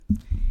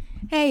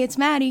Hey, it's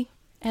Maddie.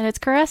 And it's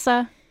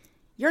Carissa.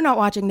 You're not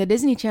watching the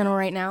Disney Channel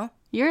right now.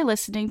 You're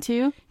listening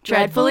to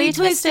Dreadfully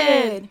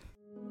Twisted.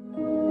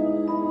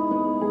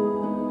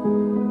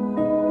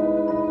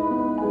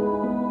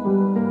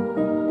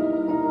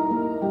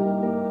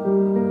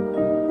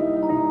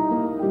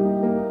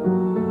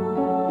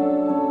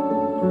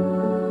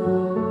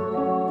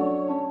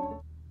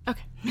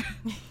 Okay.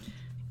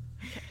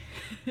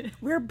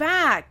 We're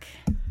back.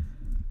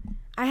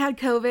 I had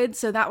COVID,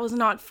 so that was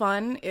not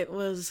fun. It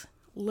was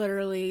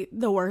literally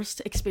the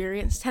worst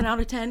experience. 10 out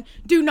of 10.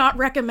 Do not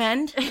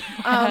recommend.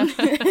 Yeah,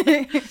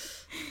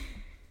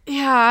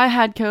 I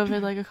had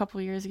COVID like a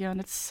couple years ago and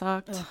it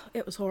sucked. Ugh,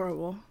 it was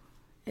horrible.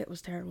 It was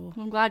terrible.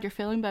 I'm glad you're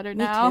feeling better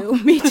now.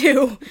 Me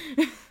too.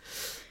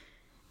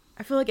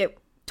 I feel like it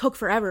took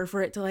forever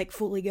for it to like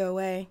fully go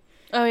away.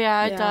 Oh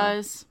yeah, it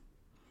does.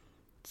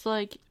 It's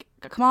like,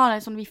 come on, I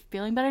just want to be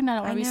feeling better now. I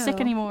don't want to be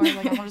sick anymore.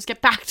 Like, I want to just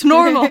get back to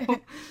normal.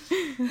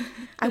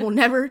 I will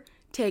never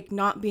take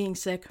not being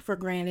sick for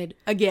granted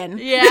again.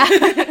 Yeah.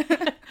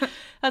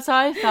 That's how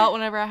I felt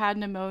whenever I had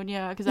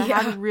pneumonia, because I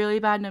had really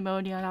bad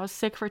pneumonia and I was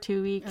sick for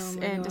 2 weeks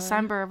in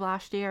December of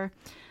last year,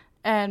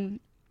 and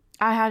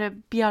I had to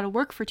be out of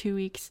work for 2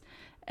 weeks,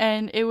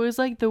 and it was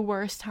like the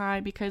worst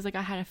time because like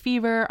I had a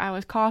fever, I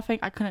was coughing,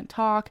 I couldn't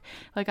talk,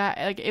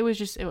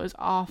 it was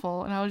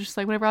awful, and I was just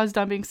like, whenever I was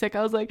done being sick,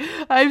 I was like,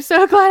 I'm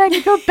so glad I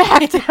can go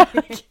back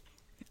to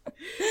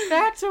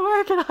back to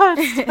work and all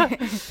that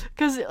stuff.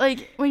 Because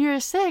like when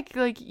you're sick,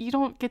 like you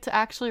don't get to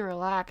actually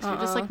relax. You're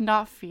just like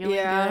not feeling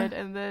good,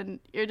 and then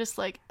you're just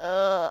like,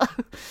 ugh.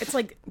 It's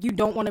like you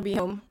don't want to be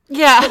home.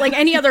 Yeah. But like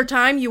any other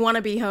time, you want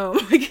to be home.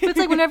 It's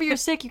like whenever you're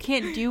sick, you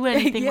can't do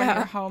anything when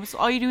you're home. So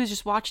all you do is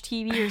just watch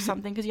TV or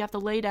something because you have to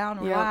lay down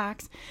and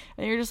relax.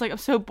 And you're just like, I'm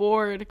so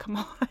bored. Come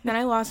on. Then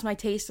I lost my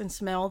taste and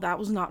smell. That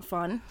was not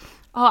fun.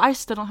 Oh, I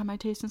still don't have my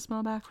taste and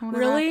smell back from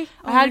whenever Really?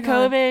 I had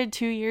COVID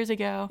 2 years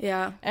ago.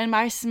 Yeah. And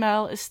my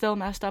smell is still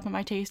messed up and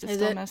my taste is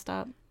still messed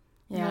up.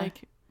 Yeah.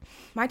 Like,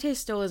 my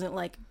taste still isn't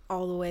like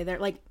all the way there.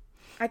 Like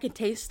I can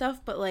taste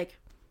stuff, but like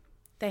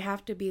they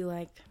have to be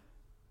like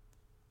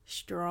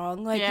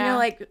strong. Like, you know,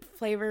 like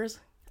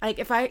flavors. Like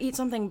if I eat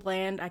something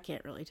bland, I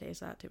can't really taste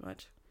that too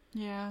much.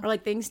 Yeah. Or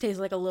like things taste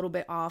like a little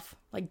bit off,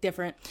 like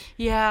different.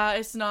 Yeah,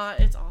 it's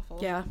awful.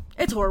 Yeah.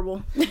 It's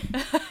horrible.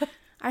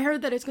 I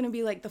heard that it's going to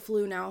be like the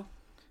flu now.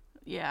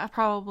 Yeah,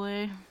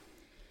 probably.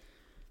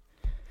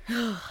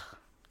 10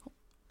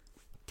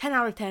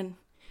 out of 10.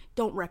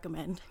 Don't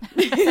recommend.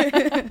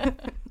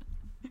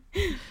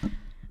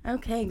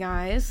 Okay,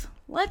 guys.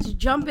 Let's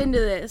jump into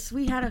this.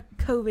 We had a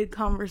COVID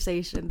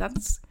conversation. That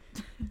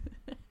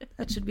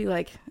should be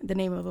like the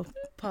name of a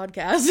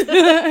podcast.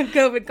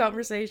 COVID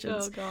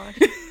conversations. Oh, gosh.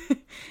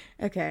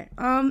 Okay.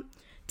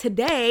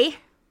 Today,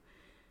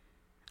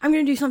 I'm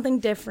going to do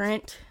something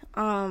different.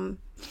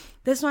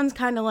 This one's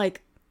kind of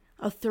like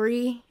a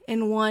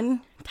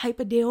 3-in-1 type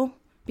of deal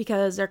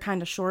because they're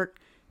kind of short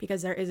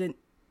because there isn't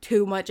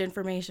too much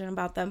information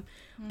about them.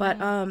 But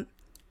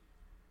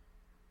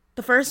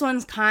the first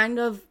one's kind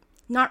of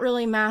not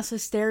really mass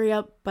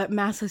hysteria, but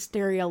mass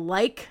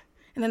hysteria-like.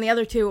 And then the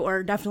other two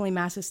are definitely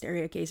mass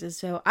hysteria cases.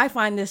 So I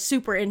find this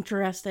super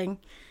interesting.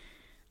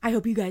 I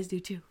hope you guys do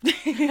too.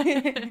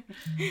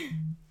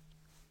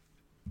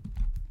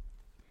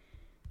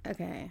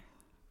 Okay.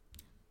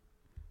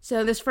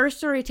 So this first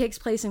story takes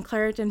place in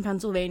Clariton,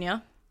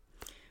 Pennsylvania,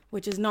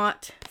 which is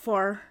not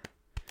far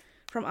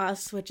from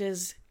us, which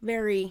is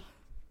very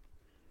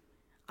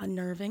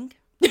unnerving.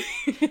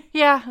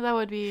 Yeah, that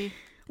would be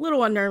A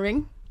little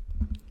unnerving.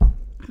 I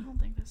don't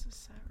think this is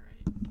set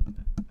right, but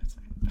that's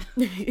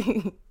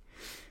fine.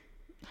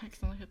 I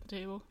accidentally hit the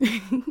table.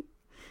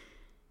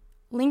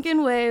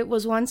 Lincoln Way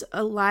was once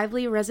a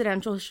lively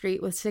residential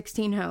street with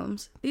 16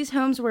 homes. These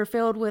homes were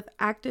filled with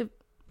active...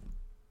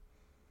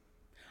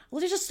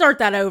 Let's just start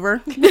that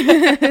over.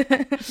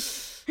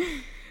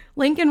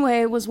 Lincoln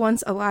Way was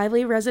once a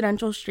lively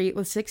residential street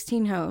with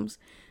 16 homes.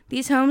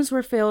 These homes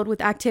were filled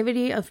with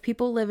activity of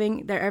people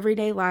living their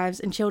everyday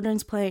lives and children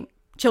playing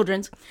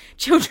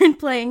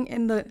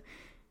in the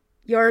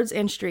yards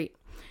and street.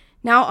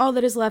 Now all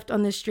that is left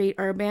on this street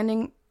are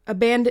abandoned. I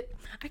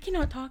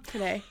cannot talk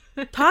today.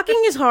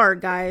 Talking is hard,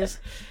 guys.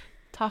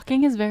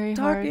 Talking is very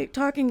hard.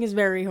 Talking is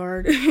very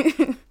hard.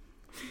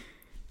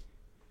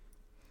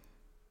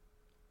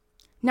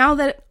 Now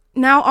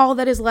all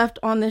that is left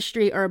on this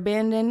street are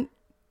abandoned,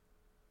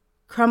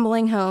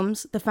 crumbling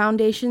homes, the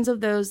foundations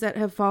of those that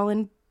have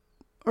fallen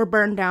or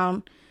burned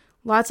down,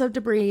 lots of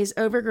debris,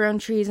 overgrown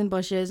trees and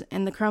bushes,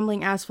 and the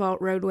crumbling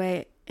asphalt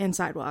roadway and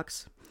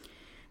sidewalks.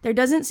 There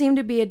doesn't seem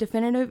to be a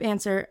definitive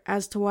answer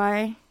as to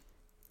why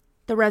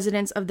the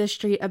residents of this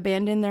street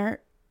abandoned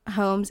their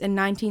homes in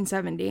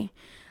 1970,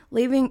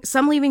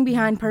 some leaving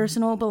behind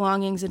personal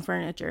belongings and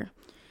furniture.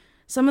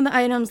 Some of the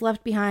items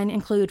left behind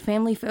include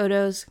family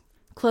photos,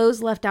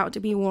 clothes left out to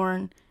be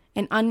worn,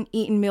 and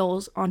uneaten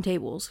meals on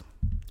tables.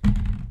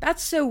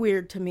 That's so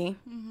weird to me.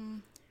 Mm-hmm.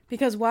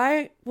 Because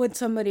why would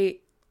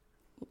somebody...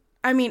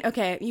 I mean,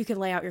 okay, you can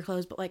lay out your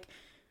clothes, but like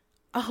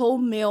a whole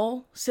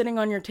meal sitting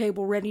on your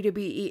table ready to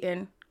be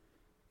eaten,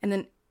 and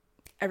then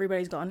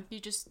everybody's gone. You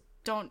just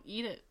don't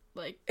eat it.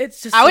 Like,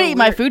 it's just I would so eat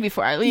my weird. food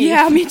before I leave.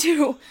 Yeah, me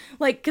too.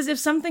 Like, because if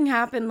something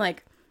happened,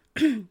 like,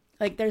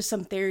 like there's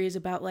some theories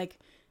about like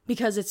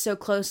because it's so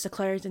close to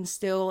Claritin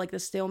Still, like the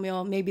Still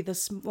meal, maybe the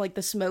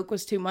smoke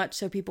was too much,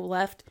 so people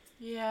left.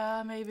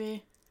 Yeah,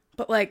 maybe.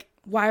 But like,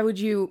 why would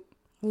you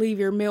leave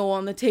your meal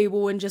on the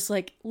table and just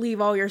like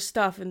leave all your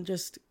stuff and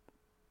just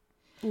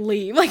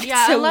leave? Like, yeah,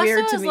 it's so unless weird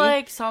it was to me.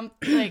 like some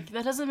like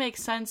that doesn't make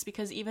sense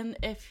because even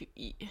if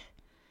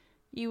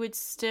you would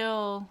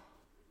still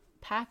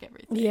pack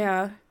everything.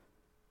 Yeah.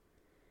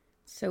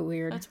 So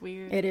weird. That's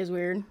weird. It is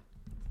weird.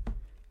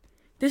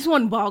 This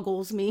one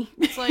boggles me.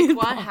 It's like,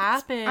 what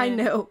happened? I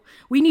know.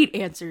 We need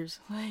answers.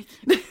 Like,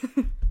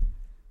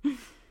 I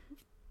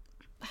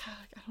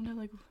don't know,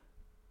 like.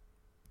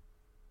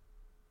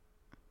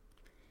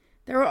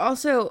 There were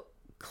also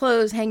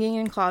clothes hanging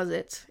in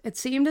closets. It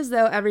seemed as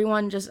though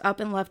everyone just up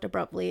and left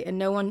abruptly and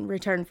no one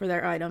returned for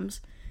their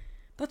items.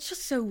 That's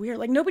just so weird.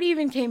 Like, nobody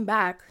even came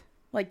back,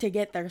 like, to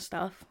get their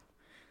stuff.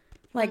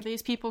 Like, are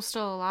these people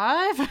still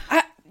alive?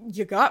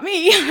 You got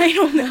me. I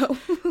don't know.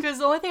 Because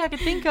the only thing I could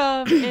think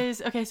of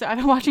is, okay, so I've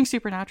been watching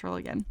Supernatural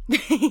again.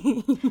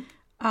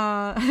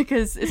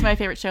 Because it's my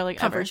favorite show, like,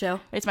 comfort show.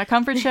 It's my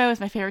comfort show. It's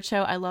my favorite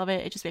show. I love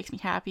it. It just makes me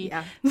happy.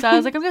 Yeah. So I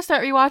was like, I'm going to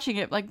start rewatching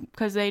it, like,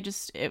 because they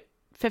just,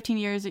 15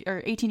 years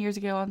or 18 years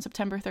ago on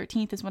September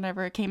 13th is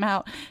whenever it came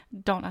out.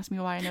 Don't ask me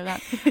why I know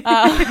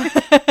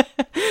that.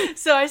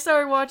 So I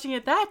started watching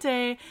it that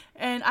day,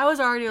 and I was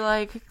already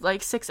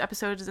like 6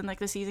 episodes in like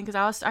the season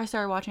because I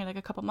started watching it like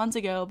a couple months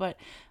ago, but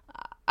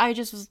I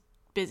just was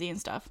busy and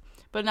stuff.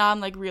 But now I'm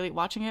like really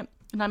watching it,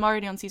 and I'm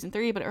already on season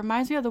 3. But it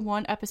reminds me of the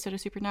one episode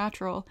of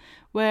Supernatural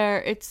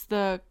where it's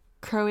the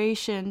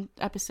Croatian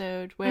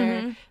episode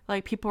where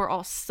like people are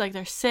all like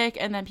they're sick,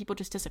 and then people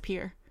just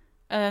disappear.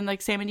 And then,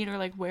 like, Sam and Dean are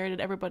like, where did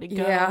everybody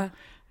go? Yeah.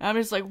 And I'm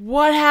just like,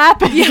 what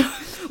happened? Yeah,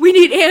 we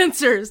need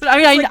answers. But I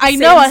mean, like I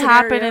know what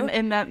happened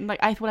in that,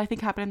 like, what I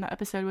think happened in that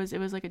episode was, it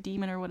was, like, a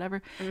demon or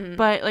whatever.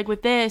 But, like,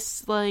 with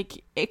this,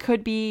 like, it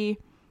could be,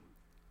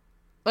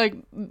 like,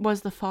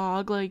 was the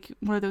fog, like,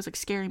 one of those, like,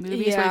 scary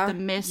movies where, like, the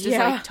mist is,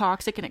 like,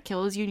 toxic and it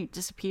kills you and you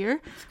disappear?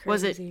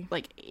 Was it,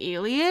 like,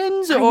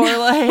 aliens? Or,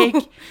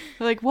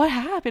 like, what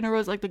happened? Or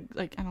was it,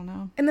 like, I don't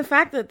know. And the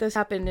fact that this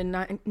happened in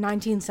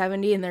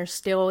 1970 and there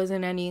still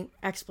isn't any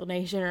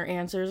explanation or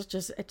answers,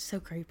 just, it's so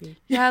creepy.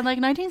 Yeah, like,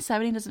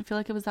 1970 doesn't feel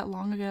like it was that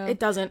long ago. It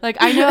doesn't. Like,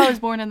 I know I was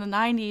born in the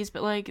 90s,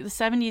 but, like, the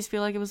 70s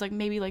feel like it was, like,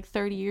 maybe, like,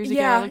 30 years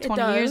ago, like,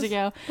 20 years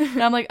ago.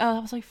 And I'm like, oh,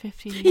 that was, like,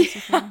 50 years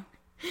ago.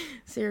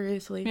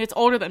 Seriously. I mean, it's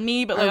older than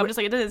me, but, like, I'm just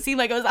like, it doesn't seem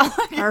like it was that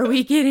long ago. Are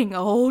we getting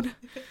old?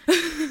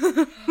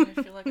 I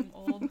feel like I'm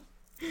old.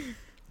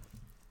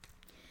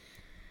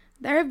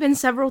 There have been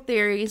several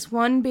theories,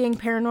 one being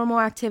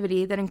paranormal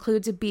activity that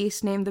includes a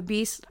beast named the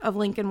Beast of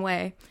Lincoln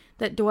Way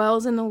that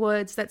dwells in the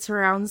woods that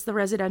surrounds the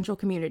residential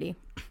community.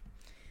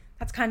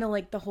 That's kind of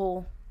like the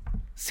whole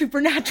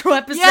Supernatural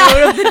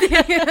episode of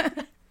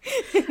the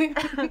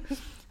day.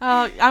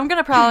 I'm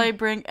gonna probably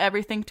bring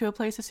everything to a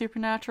place of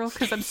Supernatural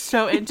because I'm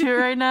so into it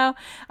right now.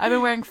 I've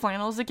been wearing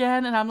flannels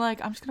again, and I'm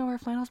like, I'm just gonna wear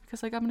flannels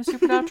because, like, I'm in a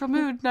supernatural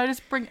mood, and I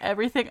just bring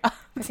everything up.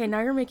 Okay,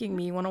 now you're making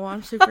me want to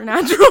watch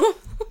Supernatural.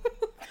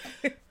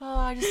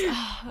 I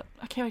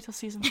can't wait till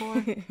season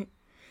 4.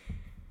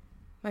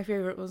 My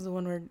favorite was the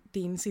one where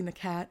Dean seen the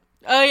cat.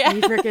 Oh yeah,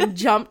 he freaking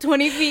jumped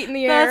 20 feet in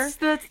the air.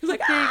 That's the like,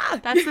 thing. Ah!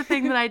 That's the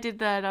thing that I did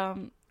that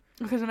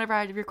because whenever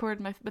I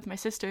recorded with my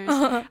sisters,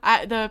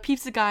 the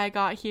pizza guy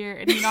got here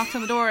and he knocked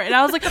on the door, and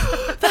I was like,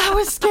 that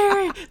was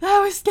scary.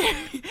 That was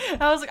scary.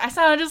 I was like, I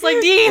sounded just like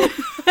Dean,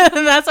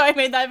 and that's why I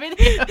made that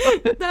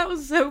video. That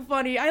was so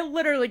funny. I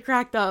literally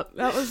cracked up.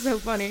 That was so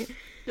funny.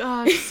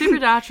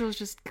 Supernatural is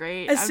just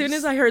great. As soon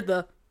as I heard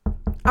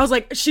I was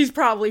like, she's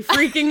probably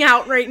freaking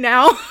out right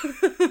now.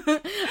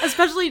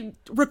 Especially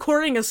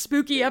recording a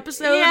spooky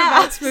episode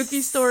about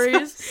spooky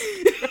stories.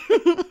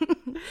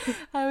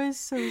 I was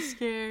so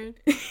scared.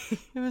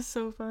 It was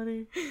so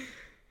funny.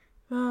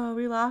 Oh,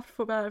 we laughed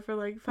about it for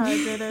like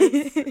 5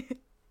 minutes.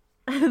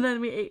 And then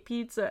we ate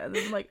pizza, and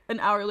then like an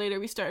hour later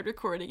we started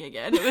recording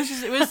again.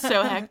 It was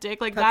so hectic.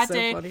 Like that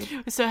day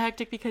was so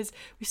hectic because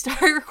we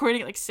started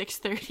recording at like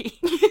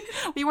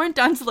 6:30. We weren't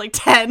done till like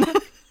 10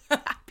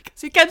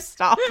 because we kept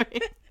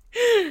stopping.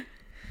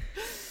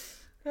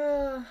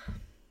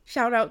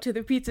 Shout out to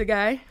the pizza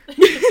guy.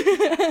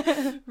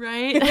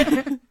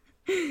 Right?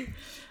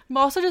 I'm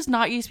also just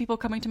not used to people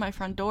coming to my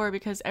front door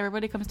because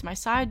everybody comes to my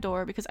side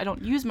door because I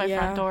don't use my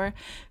front door.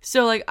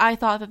 So, like, I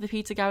thought that the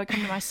pizza guy would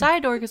come to my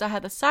side door because I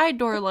had the side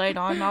door light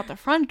on, not the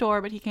front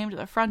door, but he came to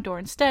the front door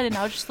instead, and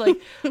I was just like,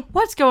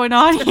 what's going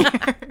on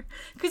here?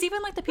 Because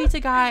even, like, the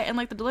pizza guy and,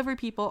 like, the delivery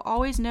people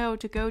always know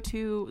to go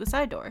to the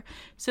side door.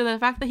 So the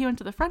fact that he went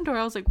to the front door,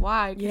 I was like,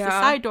 why? Because the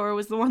side door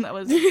was the one that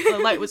was, the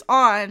light was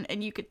on,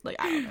 and you could, like,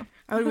 I don't know.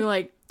 I would be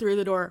like, through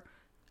the door,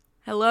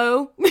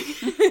 hello?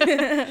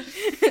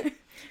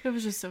 It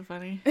was just so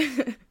funny.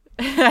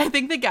 I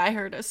think the guy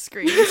heard us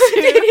scream too.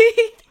 Did he?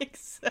 I think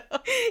so.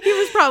 He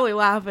was probably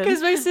laughing.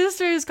 Because my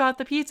sisters got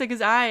the pizza because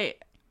I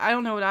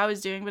don't know what I was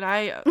doing, but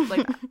I,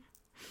 like,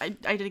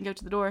 I didn't go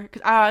to the door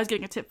because I was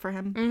getting a tip for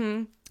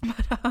him.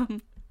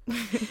 But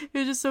it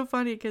was just so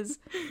funny because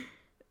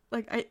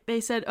like they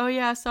said, oh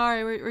yeah,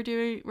 sorry,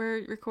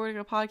 we're recording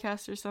a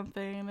podcast or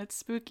something and it's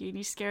spooky and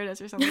you scared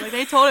us or something. Like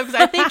they told him, because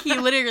I think he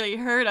literally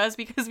heard us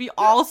because we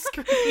all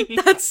screamed.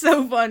 That's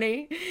so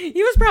funny.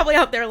 He was probably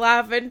out there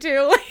laughing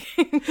too.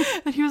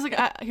 And he was like,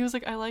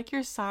 I like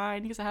your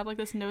sign, because I have like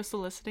this no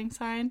soliciting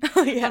sign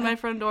at my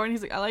front door, and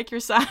he's like, I like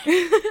your sign.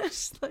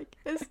 Just like,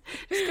 just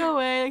go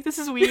away, like this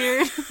is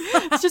weird.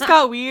 It just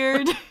got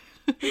weird.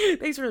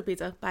 Thanks for the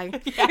pizza. Bye.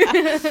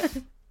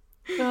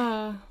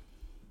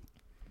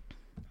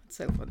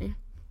 So funny.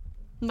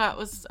 That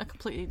was a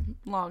completely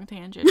long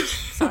tangent.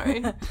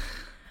 Sorry.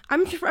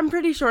 I'm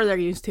pretty sure they're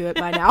used to it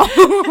by now.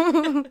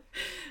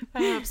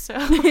 I hope so.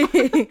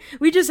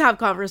 We just have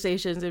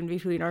conversations in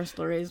between our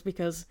stories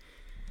because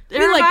it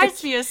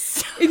reminds me of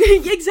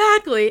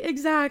exactly.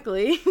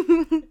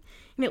 And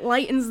it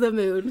lightens the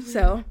mood.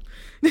 So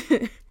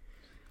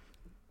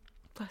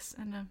plus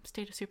in a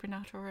state of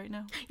supernatural right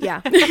now. Yeah.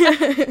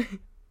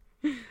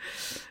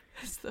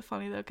 It's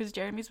funny though, because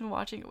Jeremy's been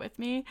watching it with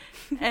me,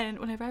 and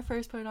whenever I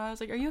first put it on, I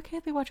was like, are you okay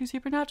with me watching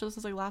Supernatural? This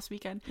was like last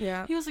weekend.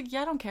 Yeah. He was like,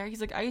 yeah, I don't care.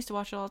 He's like, I used to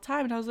watch it all the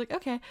time. And I was like,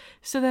 okay.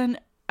 So then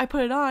I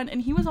put it on,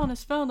 and he was on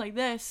his phone like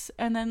this,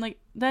 and then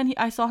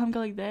I saw him go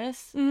like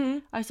this.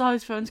 I saw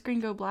his phone screen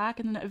go black,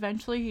 and then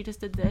eventually he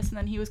just did this, and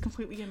then he was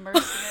completely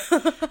immersed in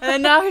it. And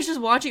then now he's just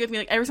watching it with me.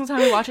 Like every single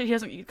time we watch it, he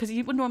doesn't, because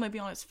he would normally be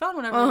on his phone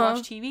whenever we watch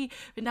TV,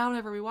 but now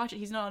whenever we watch it,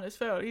 he's not on his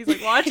phone. He's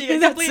like watching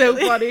it. That's so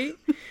funny.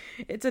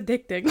 It's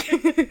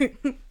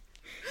addicting.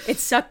 It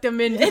sucked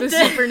him into the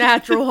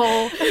supernatural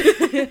hole.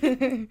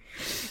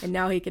 And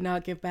now he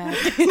cannot get back.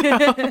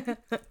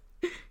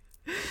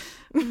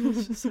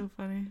 It's just so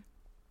funny.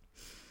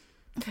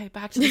 Okay,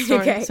 back to the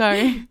story. Okay.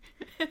 Sorry.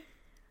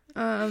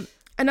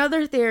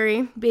 Another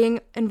theory being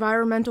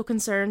environmental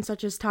concerns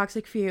such as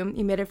toxic fume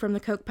emitted from the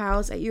coke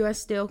piles at U.S.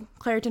 Steel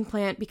Clairton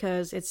plant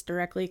because it's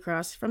directly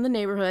across from the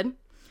neighborhood.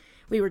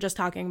 We were just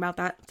talking about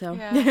that, so...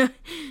 Yeah.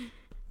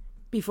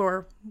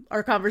 Before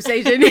our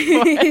conversation.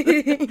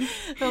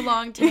 The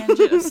long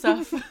tangent of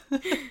stuff.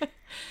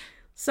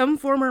 Some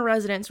former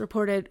residents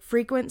reported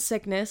frequent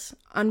sickness,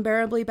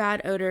 unbearably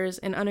bad odors,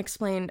 and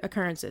unexplained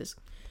occurrences.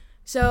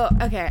 So,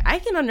 okay, I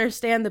can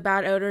understand the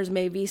bad odors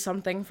may be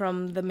something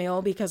from the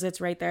mill because it's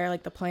right there,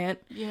 like the plant.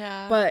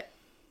 Yeah. But,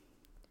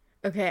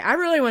 okay, I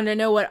really want to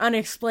know what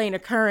unexplained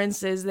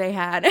occurrences they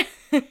had.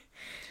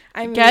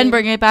 Again,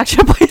 bringing it back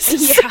to a place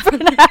of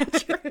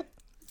supernatural.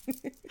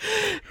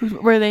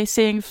 Were they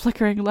seeing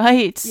flickering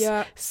lights?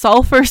 Yeah.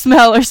 Sulfur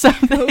smell or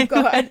something? Oh,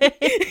 God.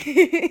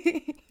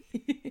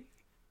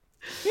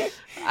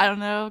 I don't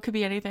know. It could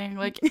be anything.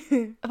 Like,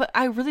 but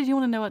I really do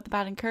want to know what the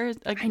bad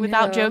occurrences, like,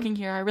 without joking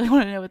here, I really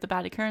want to know what the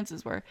bad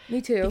occurrences were.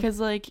 Me too. Because,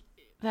 like,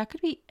 that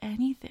could be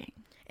anything.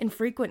 And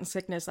frequent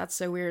sickness, that's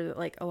so weird that,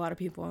 like, a lot of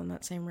people on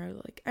that same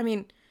road, like, I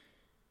mean,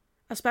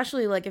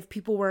 especially, like, if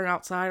people weren't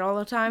outside all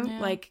the time,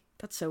 like,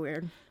 that's so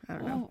weird. I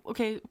don't know.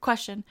 Okay,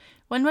 question.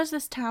 When was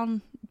this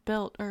town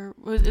built? Or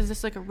is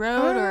this, like, a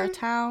road or a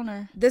town?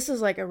 Or this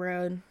is, like, a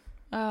road.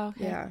 Oh,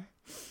 okay. Yeah.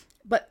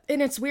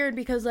 And it's weird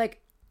because,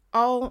 like,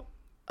 all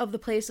of the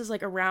places,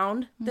 like,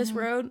 around this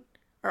road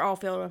are all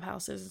filled with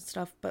houses and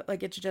stuff, but,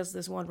 like, it's just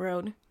this one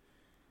road.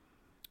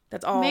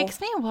 That's all.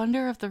 Makes me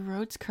wonder if the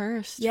road's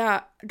cursed.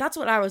 Yeah, that's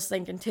what I was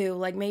thinking, too.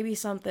 Like, maybe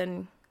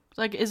something...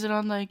 Like, is it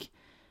on, like...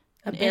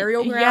 a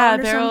burial ground Yeah, or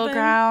burial something?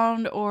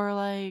 ground, or,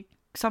 like,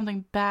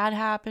 something bad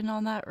happened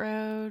on that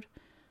road.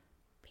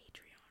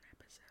 Patreon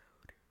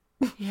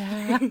episode.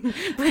 Yeah.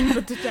 Bring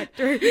the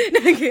detector.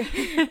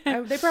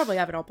 They probably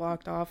have it all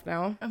blocked off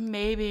now.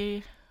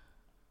 Maybe.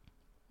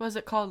 Was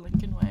it called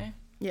Lincoln Way?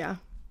 Yeah.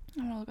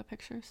 I want to look at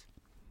pictures.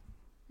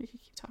 You can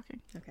keep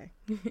talking. Okay.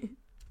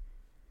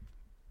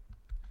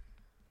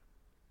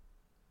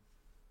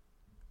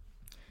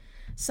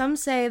 Some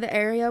say the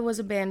area was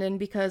abandoned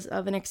because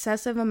of an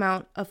excessive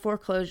amount of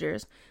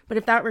foreclosures, but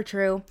if that were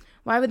true,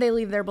 why would they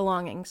leave their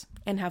belongings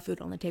and have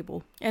food on the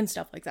table and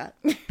stuff like that?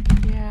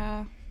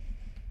 Yeah.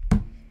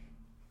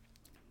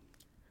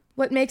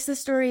 What makes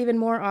this story even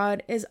more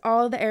odd is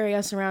all the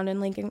area surrounding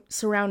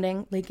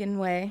Lincoln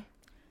Way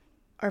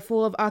are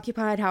full of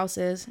occupied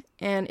houses,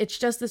 and it's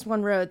just this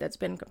one road that's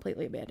been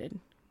completely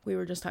abandoned. We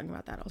were just talking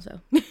about that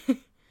also.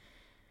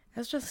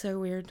 That's just so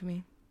weird to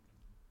me.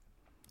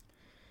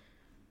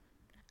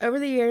 Over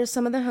the years,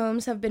 some of the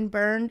homes have been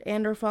burned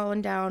and or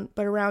fallen down,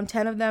 but around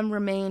 10 of them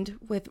remained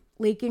with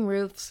leaking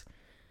roofs,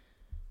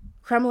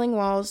 crumbling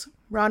walls,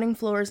 rotting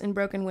floors, and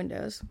broken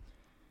windows,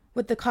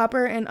 with the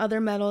copper and other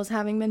metals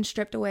having been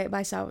stripped away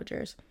by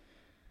salvagers.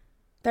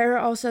 There are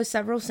also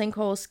several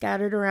sinkholes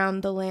scattered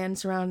around the land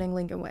surrounding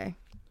Lincoln Way.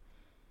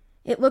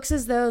 It looks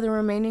as though the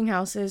remaining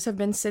houses have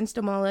been since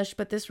demolished,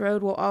 but this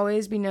road will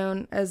always be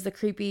known as the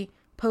creepy,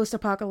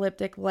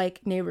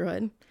 post-apocalyptic-like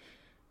neighborhood.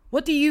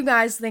 What do you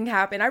guys think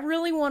happened? I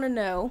really want to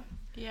know.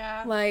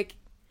 Yeah. Like,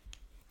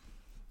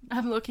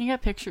 I'm looking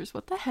at pictures.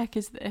 What the heck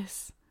is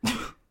this?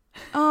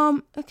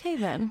 Okay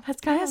then.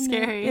 That's kind of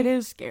scary. It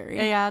is scary.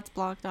 Yeah, it's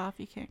blocked off.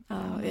 You can't.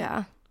 Oh,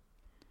 yeah.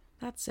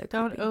 That's so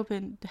Don't creepy.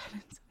 open.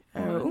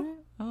 Oh.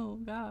 Oh,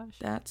 gosh.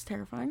 That's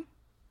terrifying.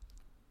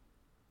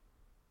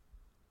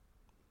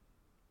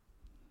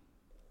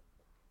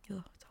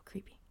 Ugh, it's all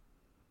creepy.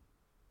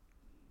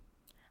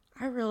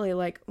 I really,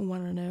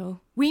 want to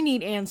know. We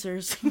need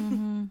answers.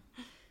 Mm-hmm.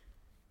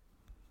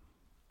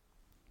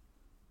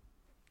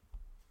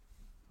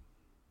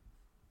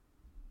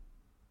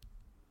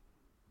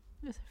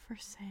 Is it for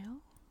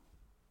sale?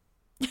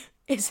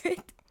 Is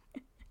it?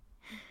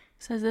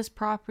 Says this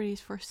property's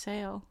for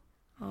sale.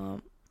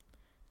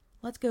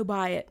 Let's go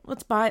buy it.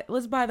 Let's buy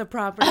the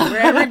property where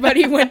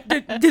everybody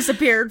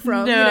disappeared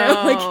from.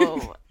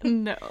 No.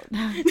 No.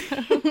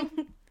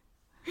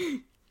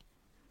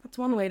 That's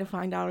one way to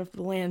find out if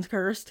the land's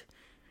cursed.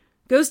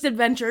 Ghost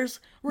Adventures.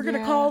 We're going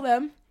to call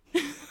them.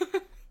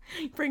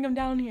 Bring them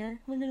down here.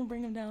 We're going to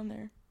bring them down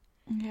there.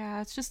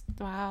 Yeah, it's just,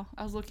 wow.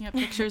 I was looking at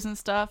pictures and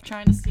stuff,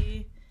 trying to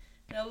see.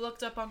 I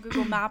looked up on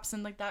Google Maps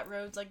and that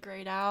road's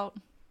grayed out.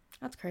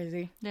 That's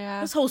crazy.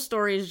 Yeah. This whole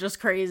story is just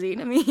crazy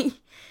to me.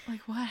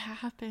 What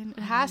happened?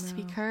 It has to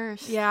be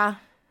cursed. Yeah.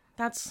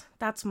 That's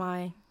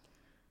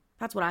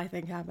what I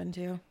think happened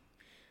too.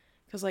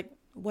 Because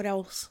what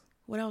else?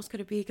 What else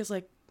could it be? Because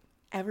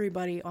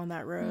everybody on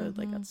that road,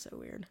 that's so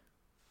weird.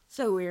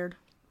 So weird.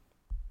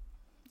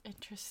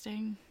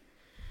 Interesting.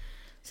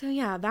 So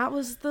yeah, that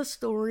was the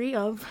story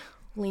of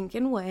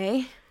Lincoln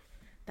Way.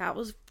 That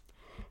was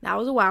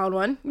a wild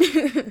one.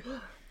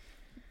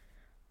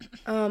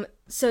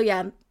 So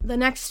yeah, the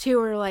next two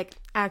are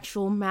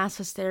actual mass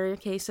hysteria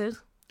cases.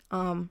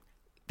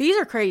 These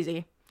are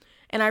crazy,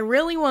 and I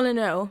really want to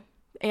know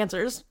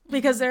answers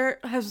because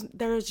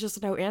there's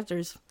just no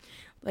answers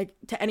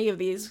to any of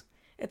these.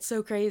 It's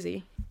so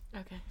crazy.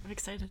 Okay, I'm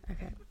excited.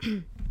 Okay.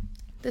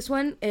 This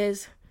one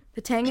is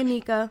the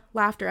Tanganyika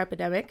laughter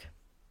epidemic.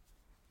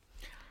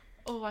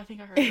 Oh, I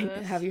think I heard of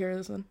this. Have you heard of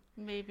this one?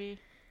 Maybe.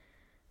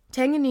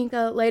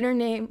 Tanganyika, later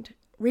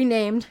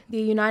renamed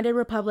the United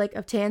Republic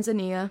of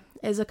Tanzania,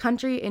 is a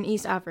country in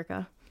East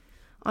Africa.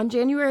 On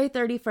January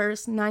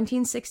 31st,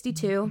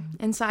 1962,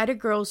 inside a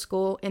girls'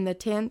 school in the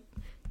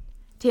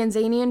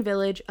Tanzanian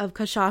village of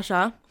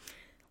Kashasha,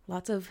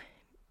 lots of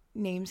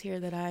names here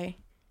that I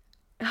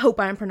hope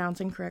I'm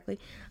pronouncing correctly.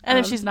 And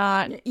if she's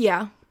not,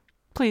 yeah.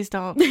 Please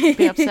don't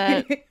be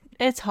upset.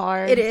 It's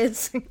hard. It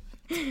is.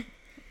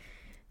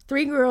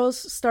 3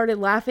 girls started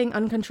laughing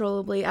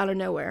uncontrollably out of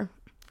nowhere.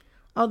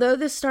 Although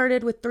this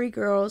started with 3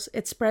 girls,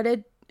 it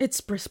spread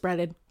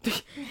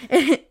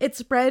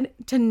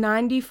to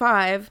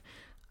 95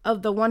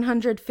 of the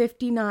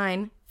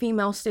 159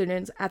 female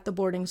students at the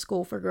boarding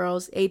school for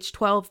girls aged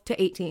 12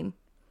 to 18.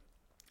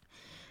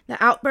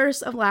 The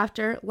outbursts of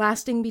laughter,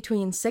 lasting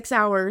between 6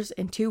 hours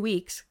and 2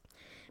 weeks,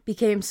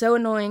 became so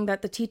annoying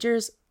that the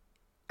teachers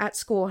at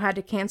school had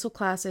to cancel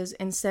classes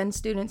and send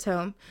students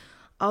home,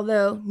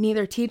 although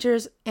neither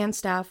teachers and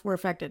staff were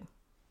affected.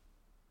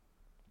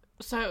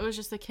 So it was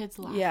just the kids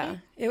laughing? Yeah.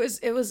 It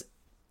was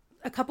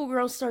a couple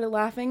girls started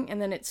laughing,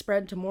 and then it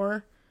spread to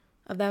more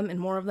of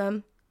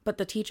them, but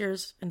the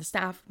teachers and the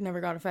staff never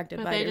got affected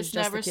by it. But they just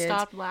never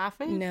stopped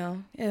laughing?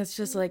 No. It's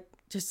just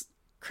just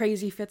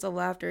crazy fits of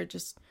laughter. It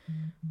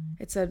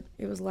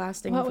was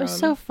lasting. What was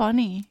so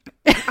funny?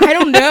 I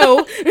don't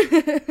know.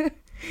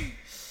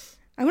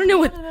 I want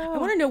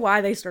to know why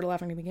they started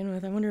laughing to begin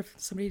with. I wonder if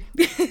somebody...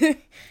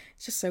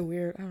 It's just so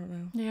weird. I don't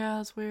know. Yeah,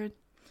 that's weird.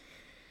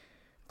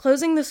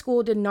 Closing the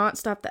school did not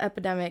stop the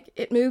epidemic.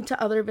 It moved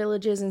to other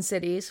villages and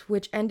cities,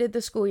 which ended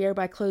the school year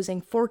by closing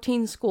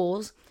 14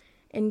 schools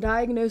and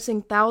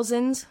diagnosing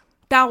thousands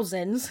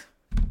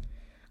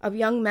of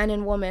young men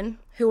and women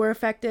who were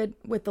affected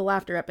with the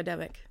laughter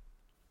epidemic.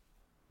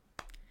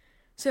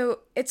 So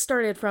it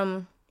started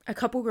from a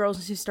couple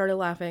girls who started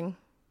laughing,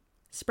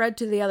 spread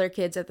to the other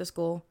kids at the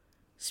school,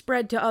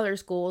 spread to other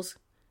schools.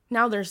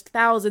 Now there's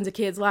thousands of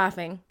kids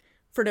laughing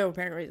for no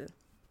apparent reason.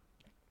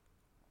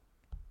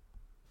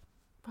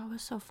 What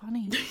was so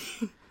funny?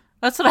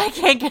 That's what I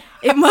can't get.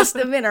 It must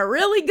have been a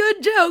really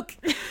good joke.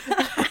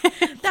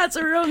 That's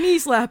a real knee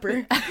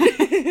slapper.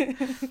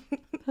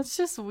 That's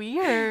just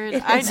weird.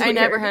 I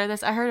never heard of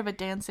this. I heard of a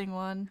dancing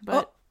one,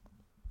 but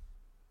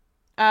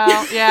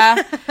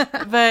yeah.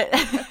 but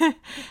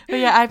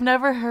yeah, I've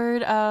never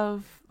heard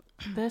of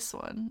this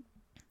one.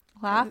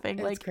 Laughing.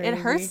 It's it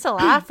hurts to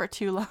laugh for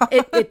too long.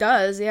 It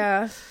does,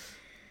 yeah.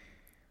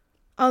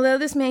 Although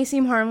this may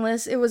seem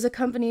harmless, it was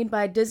accompanied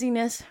by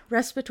dizziness,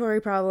 respiratory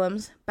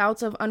problems,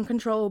 bouts of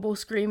uncontrollable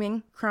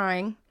screaming,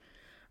 crying,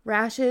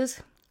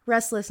 rashes,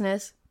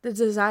 restlessness, the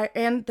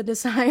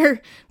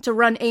desire to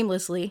run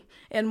aimlessly,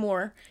 and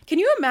more. Can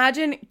you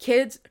imagine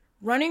kids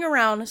running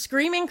around,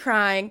 screaming,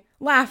 crying,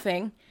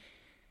 laughing?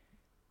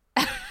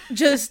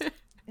 Just,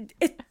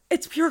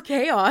 it's pure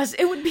chaos.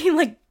 It would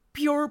be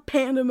pure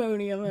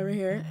pandemonium over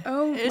here.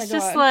 Oh my God. It's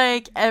just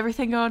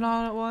everything going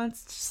on at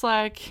once. Just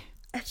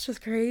That's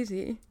just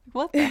crazy.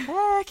 What the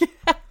heck?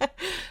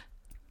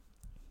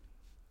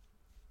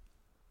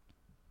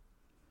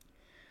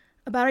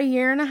 About a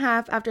year and a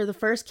half after the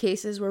first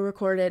cases were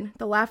recorded,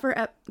 the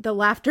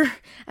laughter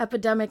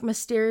epidemic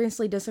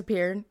mysteriously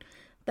disappeared.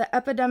 The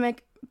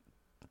epidemic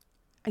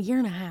a year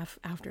and a half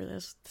after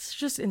this. It's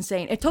just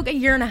insane. It took a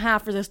year and a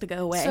half for this to go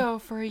away. So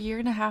for a year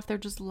and a half, they're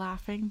just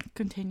laughing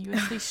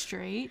continuously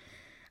straight?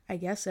 I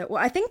guess so.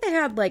 Well, I think they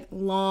had, like,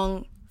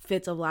 long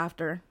fits of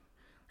laughter.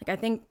 Like, I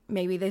think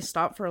maybe they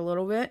stopped for a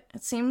little bit,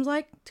 it seems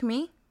like, to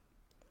me.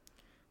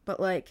 But,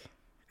 like,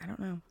 I don't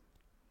know.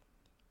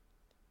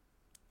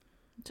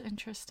 It's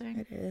interesting.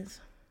 It is.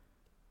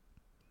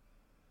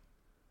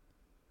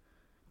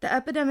 The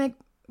epidemic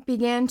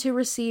began to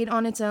recede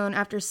on its own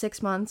after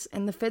 6 months,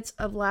 and the fits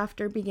of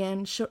laughter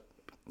became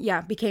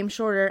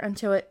shorter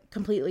until it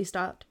completely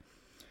stopped.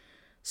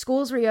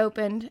 Schools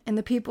reopened, and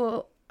the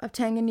people of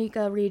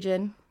Tanganyika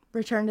region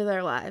returned to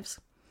their lives.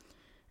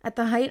 At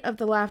the height of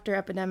the laughter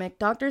epidemic,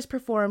 doctors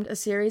performed a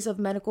series of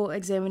medical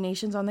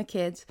examinations on the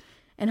kids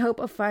in hope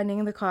of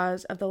finding the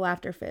cause of the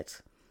laughter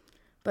fits.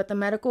 But the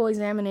medical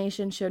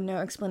examination showed no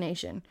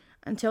explanation.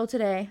 Until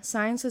today,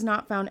 science has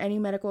not found any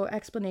medical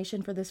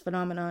explanation for this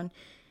phenomenon,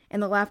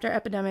 and the laughter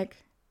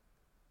epidemic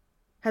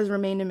has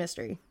remained a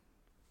mystery.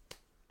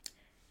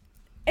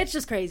 It's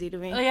just crazy to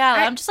me. Yeah,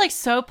 I'm just, like,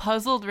 so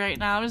puzzled right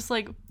now. I'm just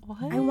like,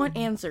 what? I want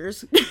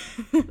answers.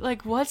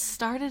 Like, what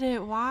started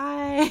it?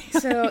 Why?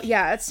 So,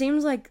 yeah, it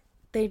seems like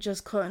they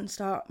just couldn't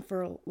stop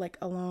for, like,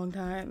 a long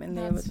time, and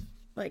they would,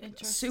 like,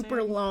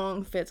 super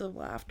long fits of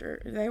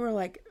laughter. They were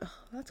like, oh,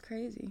 that's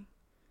crazy.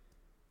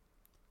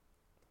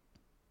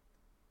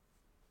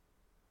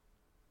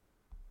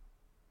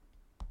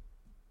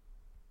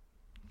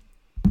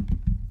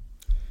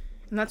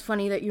 And that's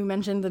funny that you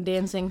mentioned the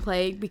dancing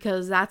plague,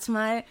 because that's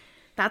my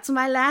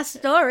last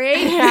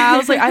story. Yeah, I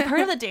was like, I've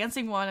heard of the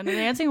dancing one, and the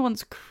dancing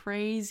one's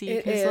crazy.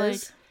 It is. Like,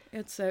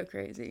 it's so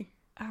crazy.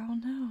 I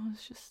don't know.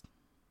 It's just,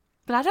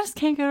 but I just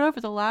can't get over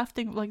the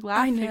laughing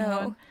I know.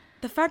 one.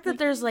 The fact that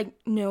there's, like,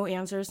 no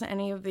answers to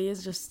any of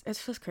these,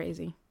 it's just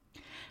crazy.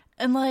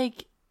 And,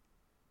 like,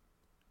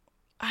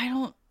 I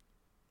don't,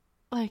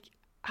 like,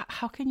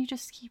 how can you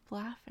just keep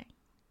laughing?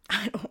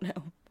 I don't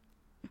know.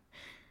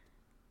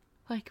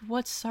 Like,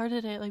 what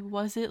started it? Like,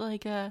 was it,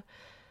 like,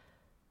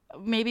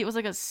 maybe it was,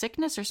 like, a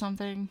sickness or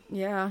something?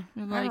 Yeah,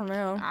 Like, I don't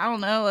know. I don't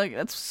know. Like,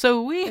 that's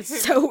so weird.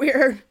 It's so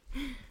weird.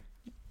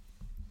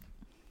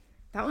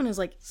 That one is,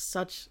 like,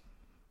 such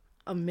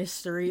a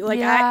mystery. Like,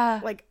 yeah.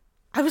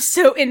 I was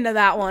so into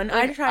that one.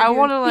 Like, I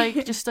want to,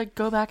 like, just, like,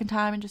 go back in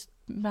time and just,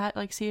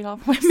 like, see it all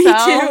for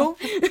myself.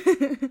 Me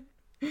too.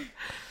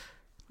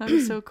 That'd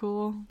be so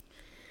cool.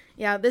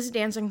 Yeah, this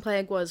dancing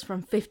plague was from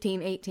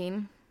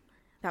 1518.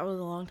 That was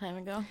a long time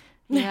ago.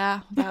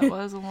 Yeah, that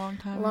was a long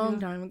time ago. Long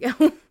time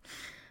ago.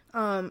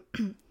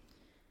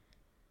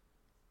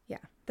 Yeah,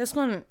 this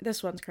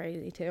one's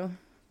crazy too.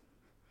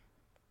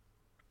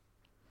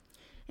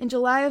 In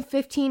July of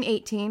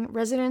 1518,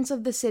 residents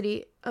of the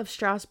city of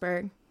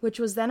Strasbourg, which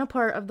was then a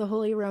part of the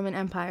Holy Roman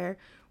Empire,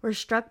 were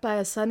struck by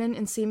a sudden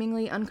and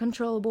seemingly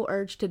uncontrollable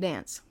urge to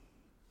dance.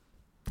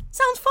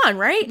 Sounds fun,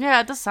 right? Yeah,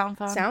 it does sound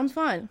fun. Sounds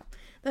fun.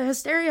 The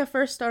hysteria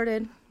first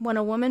started when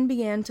a woman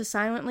began to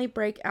silently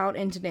break out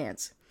into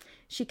dance.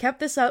 She kept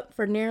this up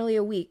for nearly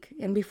a week,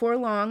 and before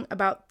long,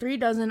 about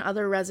 36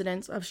 other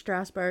residents of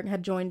Strasbourg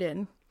had joined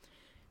in.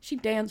 She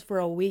danced for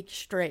a week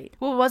straight.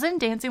 Well, wasn't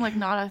dancing, like,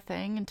 not a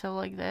thing until,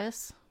 like,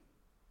 this?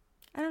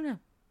 I don't know.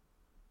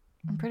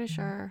 I'm pretty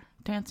sure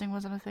dancing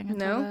wasn't a thing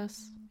until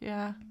this.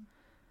 Yeah.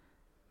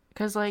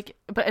 Because, like,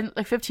 but in,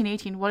 like,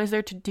 1518, what is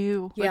there to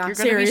do? Like, Yeah, you're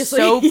gonna seriously.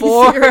 be so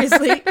bored.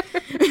 Seriously.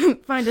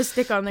 Find a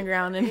stick on the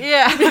ground and...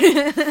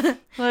 Yeah.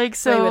 Like,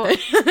 so, play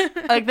with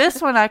it. like,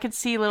 this one I could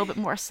see a little bit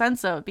more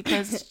sense of,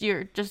 because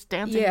you're just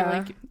dancing to,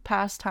 like,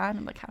 pass time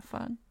and, like, have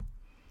fun.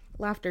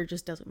 Laughter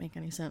just doesn't make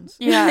any sense.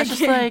 Yeah, it's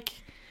just like,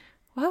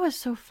 what was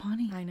so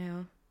funny? I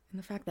know. And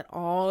the fact that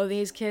all of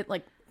these kids,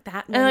 like,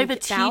 that and, like, the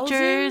thousands?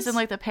 teachers and,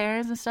 like, the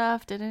parents and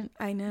stuff didn't...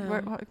 I know.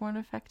 weren't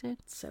affected.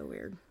 It's so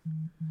weird.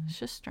 It's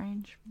just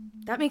strange.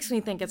 That makes me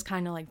think it's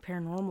kind of, like,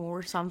 paranormal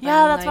or something.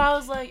 Yeah, that's like... why I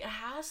was like, it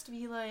has to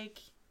be, like,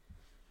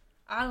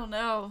 I don't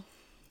know.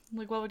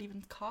 Like, what would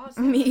even cause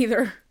it? Me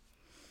either.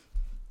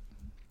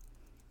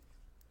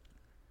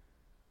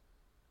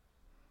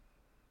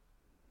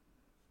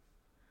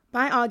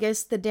 By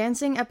August, the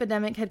dancing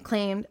epidemic had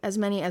claimed as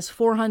many as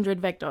 400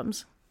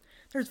 victims.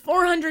 There's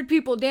 400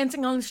 people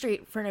dancing on the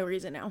street for no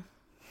reason now.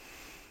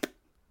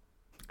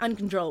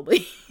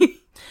 Uncontrollably.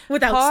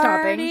 Without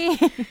stopping.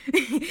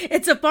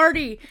 It's a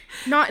party.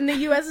 Not in the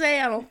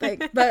USA, I don't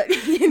think. But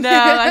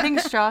no, I think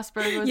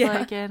Strasbourg was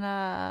like in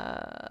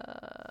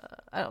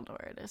I don't know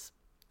where it is.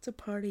 It's a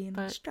party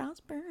in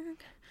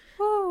Strasbourg.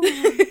 Woo.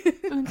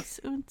 Unz,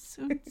 unz,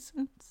 unz,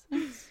 unz,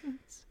 unz,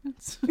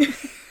 unz,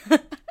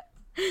 unz.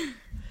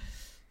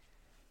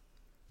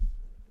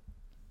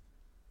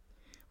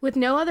 With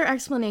no other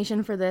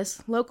explanation for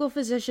this, local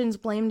physicians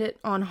blamed it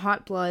on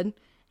hot blood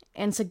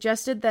and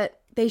suggested that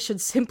they should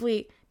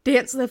simply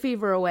dance the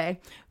fever away.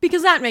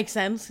 Because that makes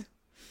sense.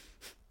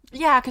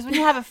 Yeah, because when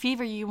you have a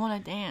fever, you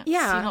want to dance.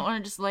 Yeah. You don't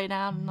want to just lay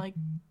down and, like,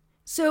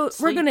 so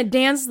sleep. We're going to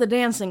dance the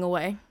dancing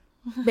away,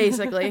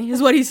 basically,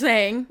 is what he's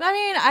saying. I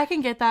mean, I can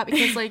get that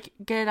because, like,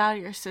 get it out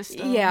of your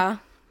system. Yeah,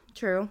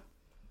 true.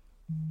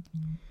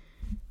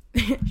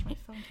 Gosh, my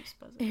phone keeps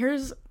buzzing.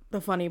 Here's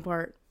the funny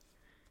part.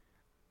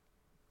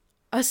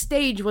 A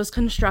stage was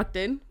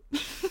constructed,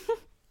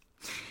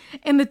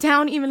 and the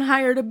town even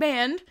hired a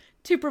band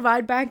to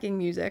provide backing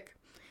music.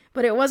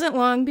 But it wasn't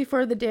long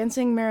before the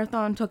dancing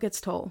marathon took its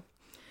toll.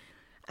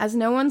 As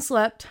no one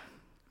slept,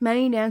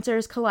 many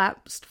dancers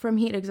collapsed from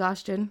heat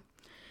exhaustion.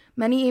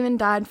 Many even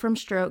died from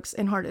strokes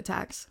and heart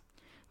attacks.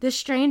 This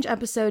strange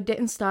episode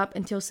didn't stop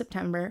until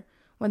September,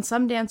 when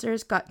some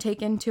dancers got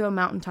taken to a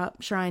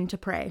mountaintop shrine to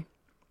pray.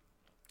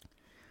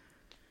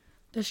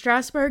 The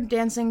Strasbourg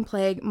dancing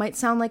plague might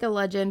sound like a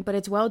legend, but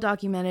it's well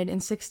documented in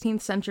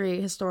 16th century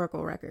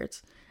historical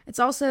records. It's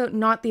also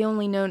not the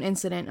only known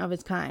incident of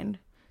its kind.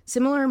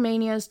 Similar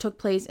manias took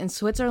place in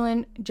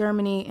Switzerland,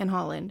 Germany, and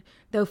Holland,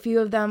 though few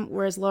of them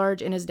were as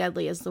large and as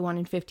deadly as the one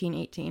in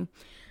 1518.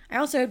 I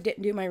also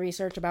didn't do my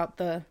research about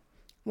the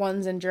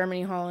ones in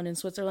Germany, Holland, and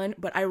Switzerland,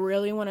 but I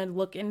really want to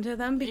look into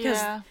them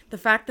because the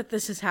fact that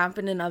this has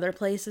happened in other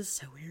places is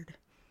so weird.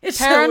 It's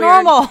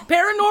paranormal. So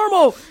weird.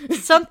 Paranormal.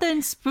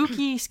 Something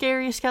spooky,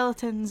 scary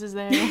skeletons is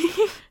there.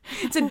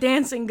 It's a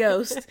dancing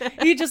ghost.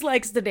 He just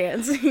likes to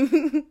dance.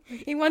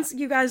 He wants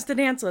you guys to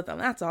dance with him.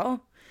 That's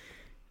all.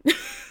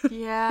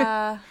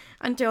 Yeah.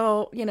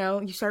 Until,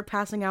 you start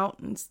passing out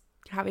and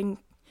having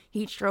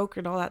heat stroke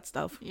and all that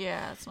stuff.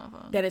 Yeah, it's not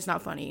fun. Then it's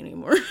not funny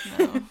anymore.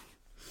 No.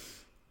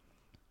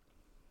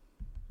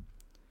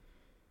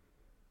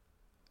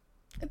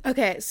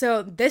 Okay,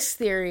 so this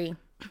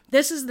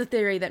is the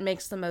theory that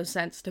makes the most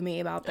sense to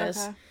me about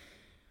this. Okay.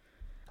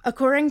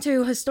 According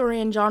to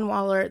historian John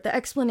Waller, the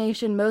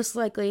explanation most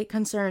likely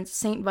concerns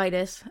Saint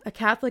Vitus, a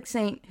Catholic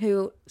saint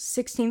who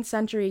 16th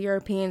century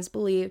Europeans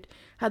believed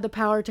had the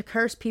power to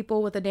curse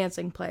people with a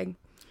dancing plague.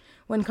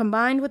 When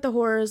combined with the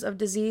horrors of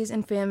disease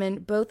and famine,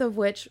 both of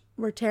which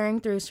were tearing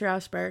through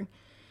Strasbourg,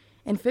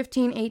 in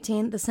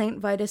 1518, the Saint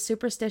Vitus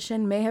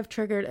superstition may have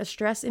triggered a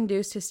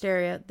stress-induced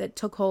hysteria that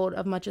took hold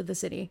of much of the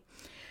city.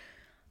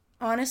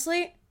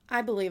 Honestly,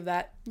 I believe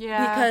that.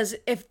 Yeah. Because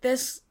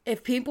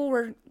if people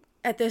were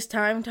at this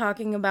time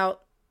talking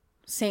about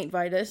Saint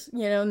Vitus,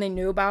 and they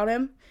knew about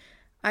him,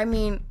 I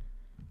mean,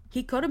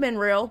 he could have been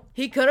real.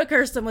 He could have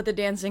cursed them with the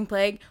dancing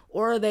plague,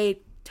 or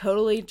they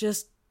totally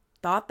just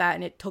thought that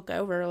and it took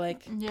over.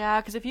 Yeah,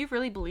 because if you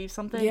really believe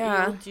something,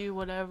 you'll do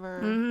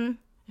whatever. Mm-hmm.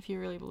 If you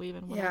really believe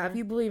in whatever. Yeah, if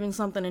you believe in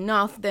something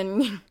enough,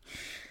 then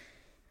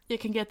it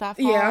can get that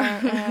far.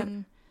 Yeah.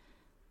 And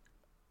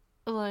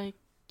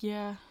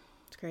yeah.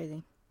 It's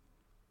crazy.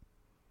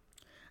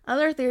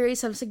 Other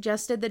theories have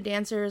suggested the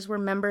dancers were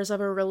members of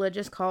a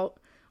religious cult,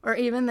 or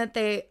even that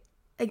they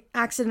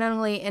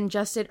accidentally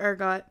ingested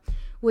ergot,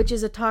 which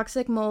is a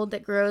toxic mold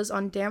that grows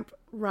on damp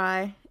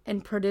rye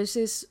and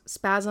produces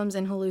spasms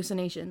and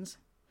hallucinations.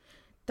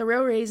 The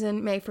real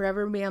reason may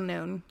forever be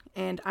unknown,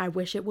 and I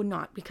wish it would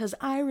not, because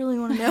I really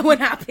want to know what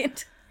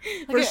happened.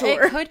 For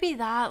sure. It could be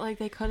that,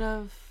 they could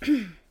have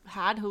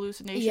had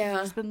hallucinations and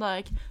just been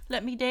like,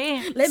 let me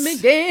dance. Let me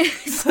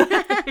dance.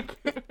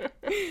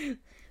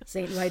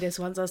 Saint Vitus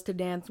wants us to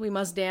dance. We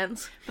must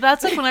dance. But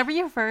that's whenever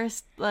you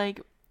first,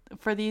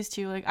 for these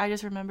two, I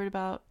just remembered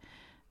about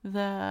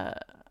the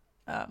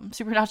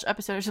Supernatural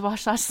episode I just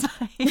watched last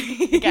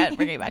night. Again,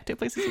 bringing it back to a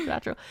place of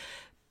Supernatural.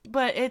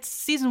 But it's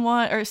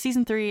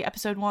season 3,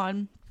 episode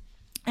 1.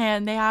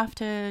 And they have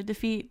to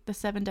defeat the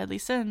 7 deadly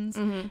sins.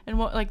 Mm-hmm. And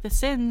what, the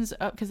sins,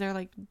 because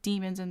they're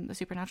demons in the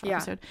Supernatural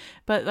episode.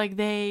 But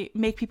they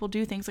make people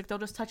do things. They'll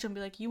just touch them and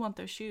be like, you want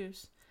those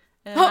shoes.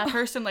 And that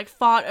person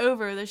fought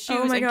over the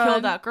shoes and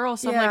killed that girl.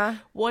 So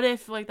I'm what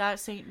if that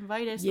Saint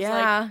Vitus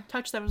was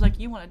touched them, was like,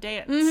 you want to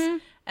dance? Mm-hmm.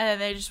 And then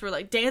they just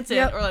were dancing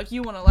or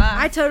you want to laugh.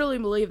 I totally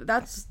believe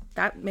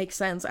that makes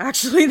sense.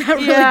 Actually, that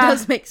really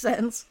does make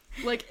sense.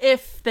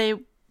 If they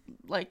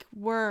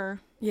were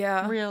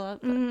real,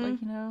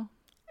 mm-hmm.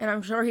 And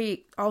I'm sure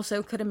he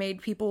also could have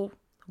made people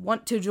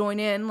want to join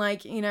in,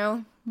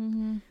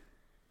 Mm-hmm.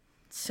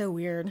 It's so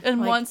weird.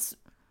 And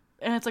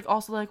and it's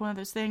also one of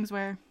those things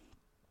where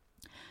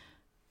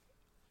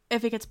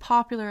if it gets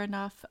popular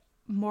enough,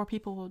 more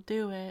people will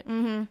do it.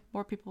 Mm-hmm.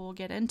 More people will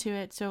get into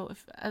it. So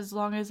as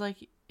long as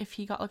if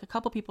he got a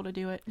couple people to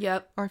do it,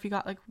 or if he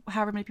got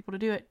however many people to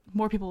do it,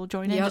 more people will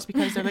join in just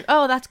because they're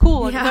oh, that's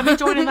cool. Let me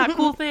join in that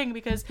cool thing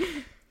because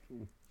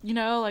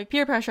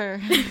peer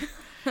pressure.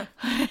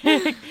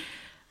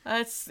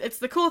 It's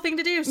the cool thing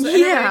to do. So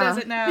everybody does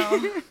it now.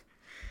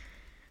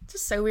 It's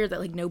just so weird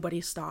that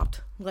nobody stopped.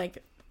 At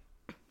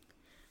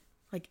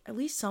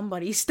least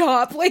somebody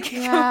stopped.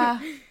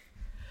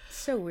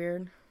 So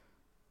weird.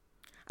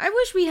 I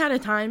wish we had a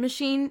time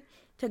machine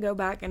to go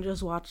back and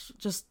just watch,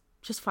 just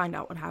find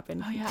out what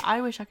happened. Oh yeah,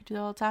 I wish I could do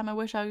that all the time. I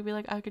wish I could be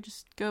I could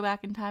just go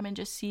back in time and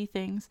just see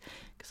things,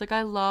 because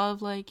I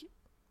love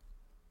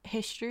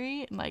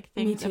history and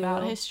things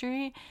about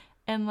history,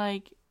 and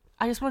I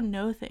just want to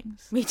know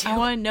things. Me too. I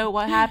want to know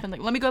what happened.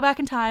 Let me go back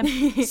in time,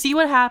 see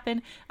what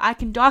happened. I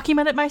can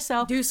document it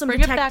myself. Do some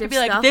bring detective it back and be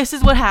stuff. this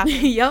is what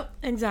happened. Yep,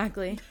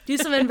 exactly. Do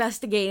some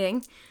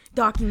investigating,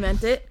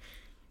 document it.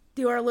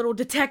 Do our little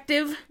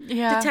detective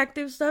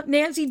stuff.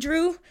 Nancy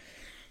Drew.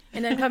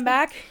 and then come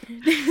back.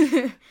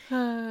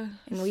 And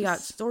we got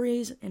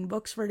stories and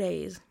books for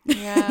days.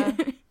 Yeah.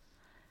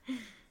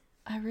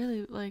 I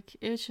really,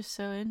 it's just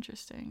so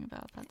interesting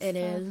about that stuff. It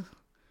is.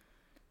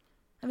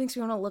 That makes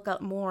me want to look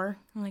up more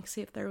and,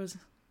 see if there was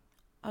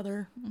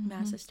other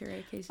mass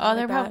hysteria cases. Oh,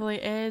 there probably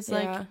is.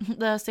 Yeah.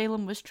 The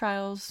Salem witch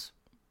trials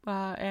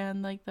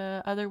and,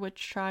 the other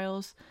witch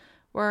trials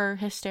were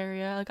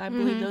hysteria. I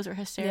believe those are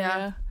hysteria.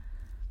 Yeah.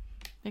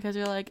 Because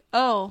you're like,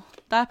 oh,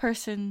 that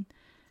person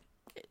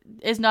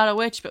is not a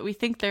witch, but we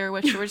think they're a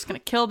witch, so we're just going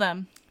to kill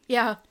them.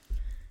 Yeah.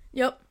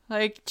 Yep.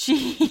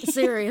 Geez.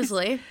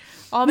 Seriously.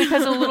 All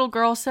because a little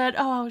girl said,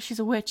 oh, she's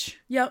a witch.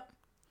 Yep.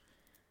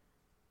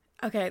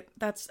 Okay,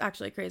 that's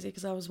actually crazy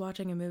because I was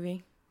watching a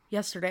movie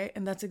yesterday,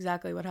 and that's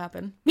exactly what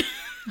happened.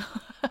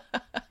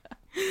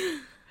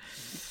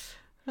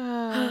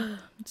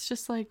 It's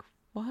just what?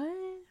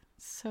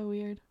 It's so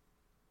weird.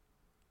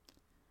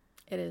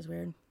 It is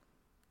weird.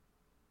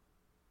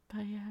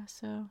 But yeah,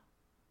 so...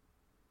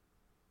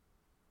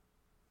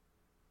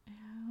 Yeah,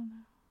 I don't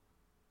know.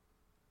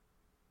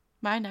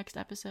 My next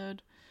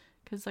episode,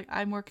 because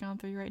I'm working on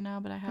 3 right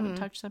now, but I haven't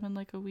touched them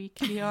in a week,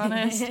 to be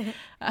honest.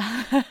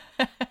 I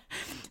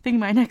think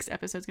my next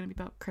episode's going to be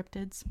about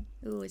cryptids.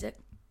 Ooh, is it?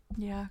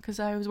 Yeah, because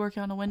I was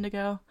working on a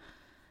Wendigo,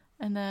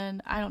 and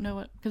then I don't know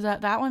what, because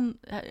that one,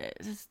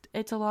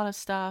 it's a lot of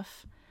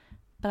stuff,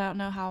 but I don't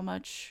know how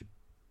much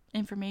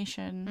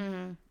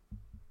information,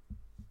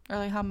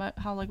 or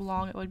how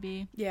long it would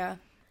be. Yeah.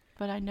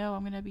 But I know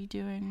I'm going to be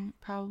doing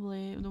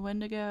probably the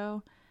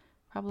Wendigo,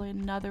 probably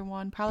another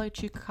one, probably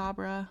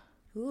Chupacabra.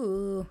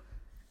 Ooh.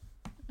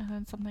 And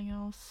then something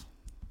else,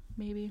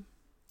 maybe.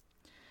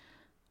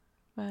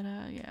 But,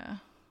 yeah.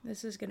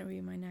 This is going to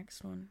be my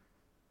next one.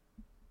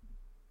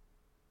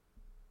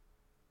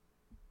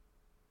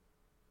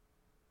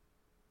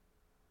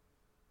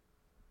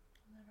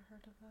 Never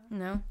heard of that.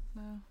 No?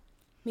 No.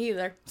 Me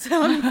either.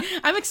 So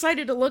I'm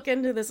excited to look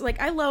into this.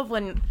 I love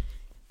when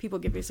people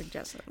give me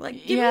suggestions.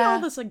 Give me all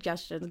the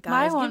suggestions,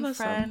 guys. My one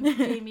friend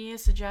gave me a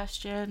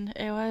suggestion.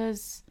 It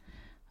was,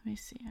 let me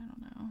see, I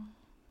don't know.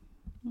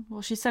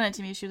 Well, she sent it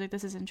to me. She was like,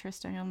 this is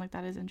interesting. I'm like,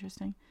 that is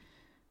interesting.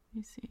 Let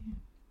me see.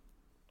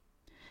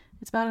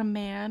 It's about a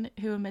man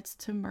who admits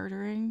to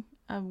murdering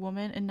a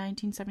woman in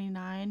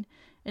 1979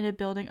 in a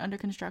building under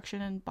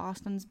construction in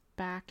Boston's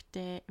Back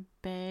Bay.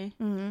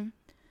 Mm-hmm.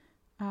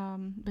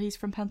 But he's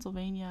from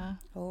Pennsylvania.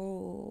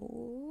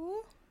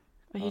 Oh.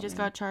 But he just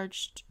got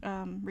charged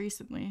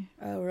recently.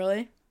 Oh,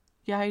 really?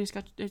 Yeah, he just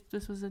got...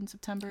 This was in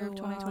September of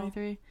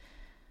 2023. Wow.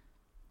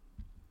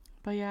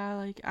 But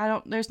yeah,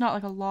 there's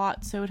not a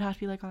lot, so it would have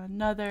to be on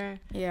another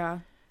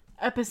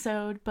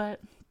episode,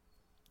 but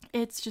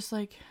it's just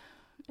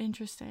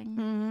interesting.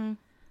 Mm-hmm.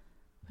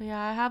 But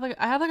yeah, I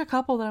have a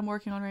couple that I'm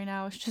working on right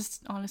now. It's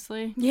just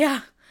honestly,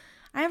 yeah,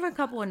 I have a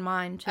couple in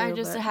mind too. I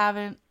just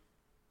haven't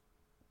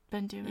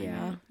been doing it.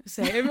 Yeah,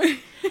 same.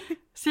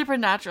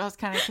 Supernatural has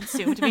kind of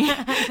consumed me.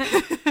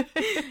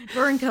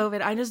 During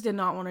COVID, I just did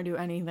not want to do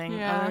anything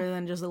other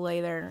than just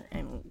lay there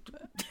and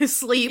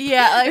sleep.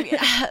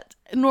 Yeah,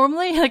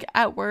 normally,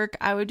 at work,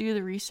 I would do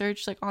the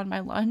research, on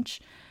my lunch,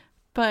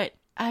 but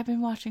I've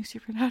been watching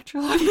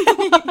Supernatural on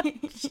my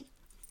lunch.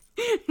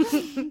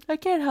 I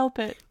can't help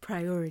it.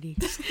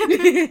 Priorities.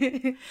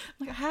 I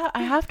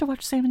have to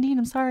watch Sam and Dean,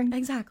 I'm sorry.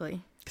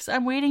 Exactly. Because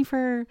I'm waiting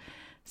for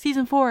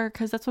season 4,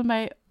 because that's when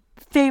my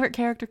favorite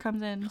character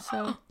comes in,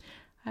 so...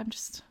 I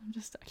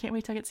can't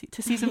wait to get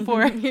to season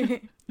 4.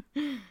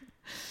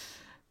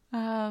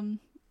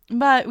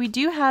 But we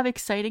do have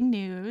exciting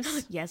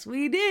news. Yes,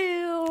 we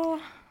do.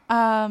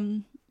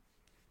 My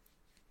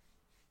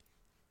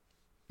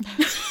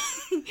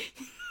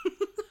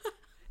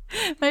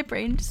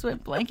brain just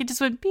went blank. It just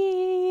went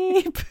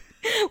beep.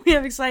 We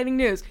have exciting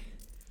news.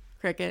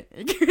 Cricket.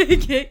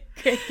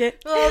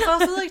 Cricket. Well, I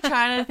was also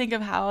trying to think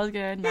of how I was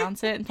going to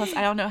announce it. And plus,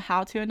 I don't know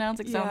how to announce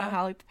it because I don't know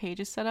how the page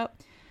is set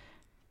up.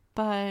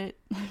 But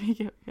let me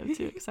go to it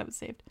because I have it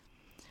saved.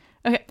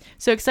 Okay,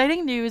 so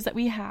exciting news that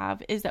we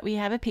have is that we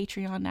have a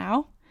Patreon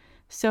now.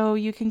 So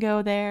you can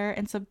go there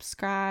and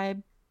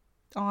subscribe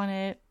on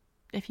it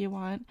if you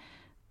want.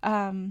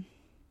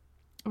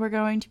 We're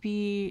going to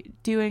be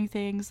doing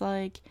things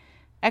like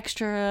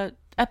extra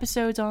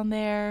episodes on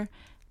there.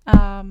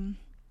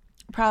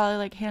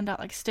 Probably hand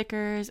out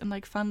stickers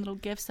and fun little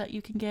gifts that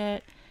you can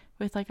get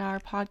with our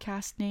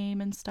podcast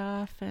name and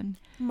stuff, and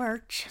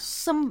merch,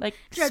 some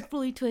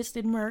dreadfully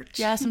twisted merch.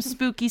 Yeah, some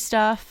spooky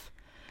stuff,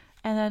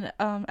 and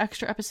then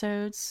extra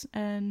episodes,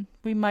 and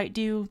we might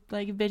do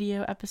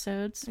video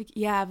episodes.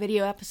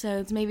 Video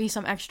episodes, maybe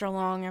some extra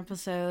long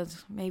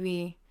episodes.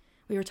 Maybe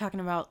we were talking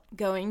about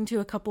going to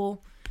a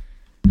couple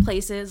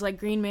places like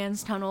Green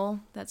Man's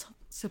Tunnel that's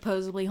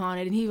supposedly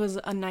haunted, and he was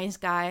a nice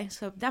guy,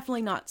 so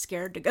definitely not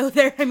scared to go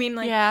there. I mean,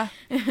 yeah.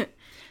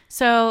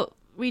 So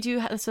we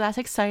do, so that's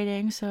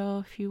exciting.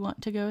 So if you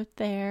want to go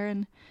there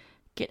and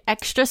get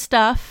extra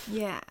stuff.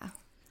 Yeah.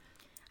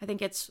 I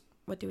think it's,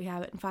 what do we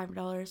have it in,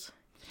 $5?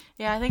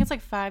 Yeah, I think it's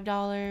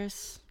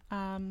 $5.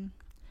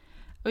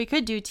 We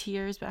could do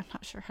tiers, but I'm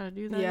not sure how to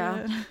do that.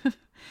 Yeah.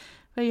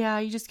 But yeah,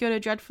 you just go to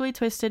Dreadfully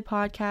Twisted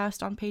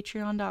Podcast on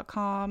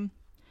patreon.com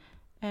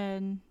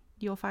and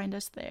you'll find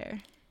us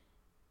there.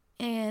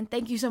 And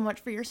thank you so much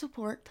for your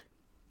support.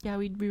 Yeah,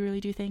 we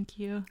really do thank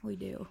you. We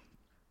do.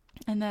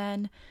 And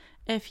then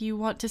if you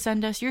want to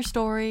send us your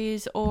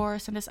stories or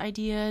send us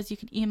ideas, you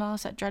can email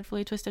us at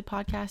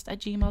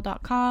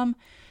dreadfullytwistedpodcast@gmail.com.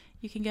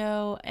 You can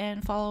go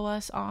and follow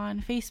us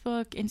on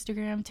Facebook,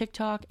 Instagram,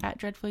 TikTok at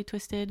Dreadfully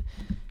Twisted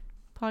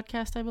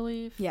Podcast, I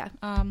believe. Yeah.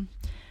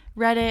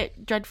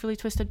 Reddit, Dreadfully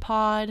Twisted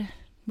Pod,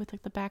 with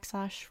like the /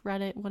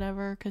 Reddit,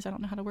 whatever, because I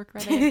don't know how to work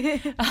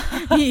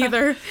Reddit. Me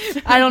either.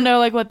 I don't know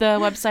like what the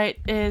website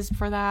is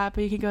for that,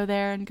 but you can go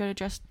there and go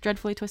to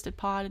Dreadfully Twisted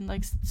Pod and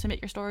like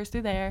submit your stories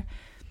through there.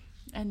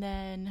 And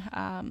then,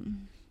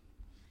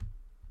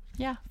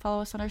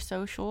 follow us on our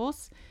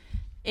socials.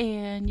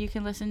 And you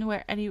can listen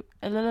where you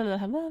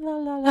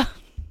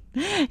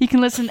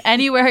can listen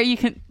anywhere you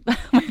can. Oh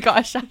my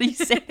gosh, how do you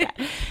say that?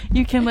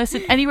 You can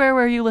listen anywhere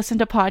where you listen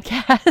to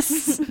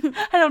podcasts.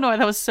 I don't know why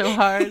that was so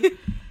hard.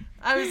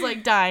 I was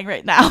like dying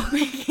right now.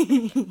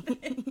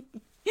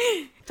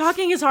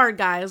 Talking is hard,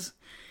 guys.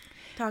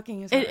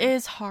 Talking is hard. It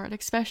is hard,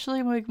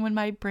 especially when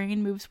my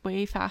brain moves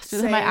way faster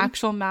than my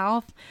actual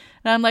mouth.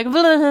 And I'm like,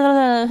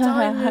 it's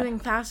always moving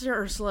faster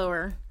or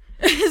slower.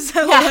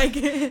 So yeah.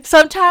 Like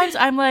sometimes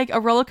I'm like a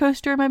roller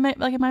coaster in my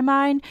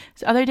mind.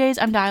 So other days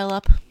I'm dial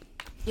up.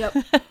 Yep.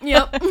 You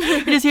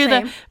just hear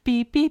the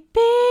beep beep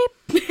beep.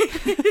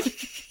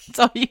 That's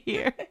all you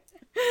hear.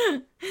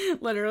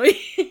 Literally.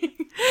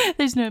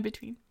 There's no in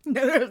between.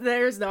 No,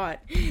 there's not.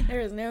 There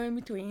is no in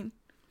between.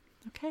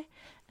 Okay.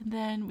 And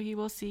then we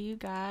will see you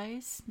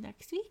guys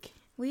next week.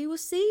 We will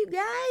see you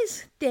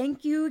guys.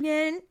 Thank you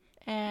again.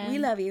 And we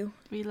love you.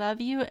 We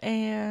love you,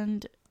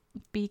 and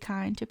be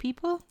kind to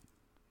people.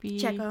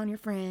 Check on your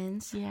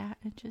friends. Yeah,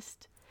 and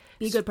just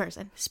be a good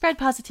person. Spread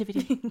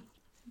positivity.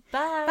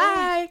 Bye.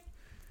 Bye.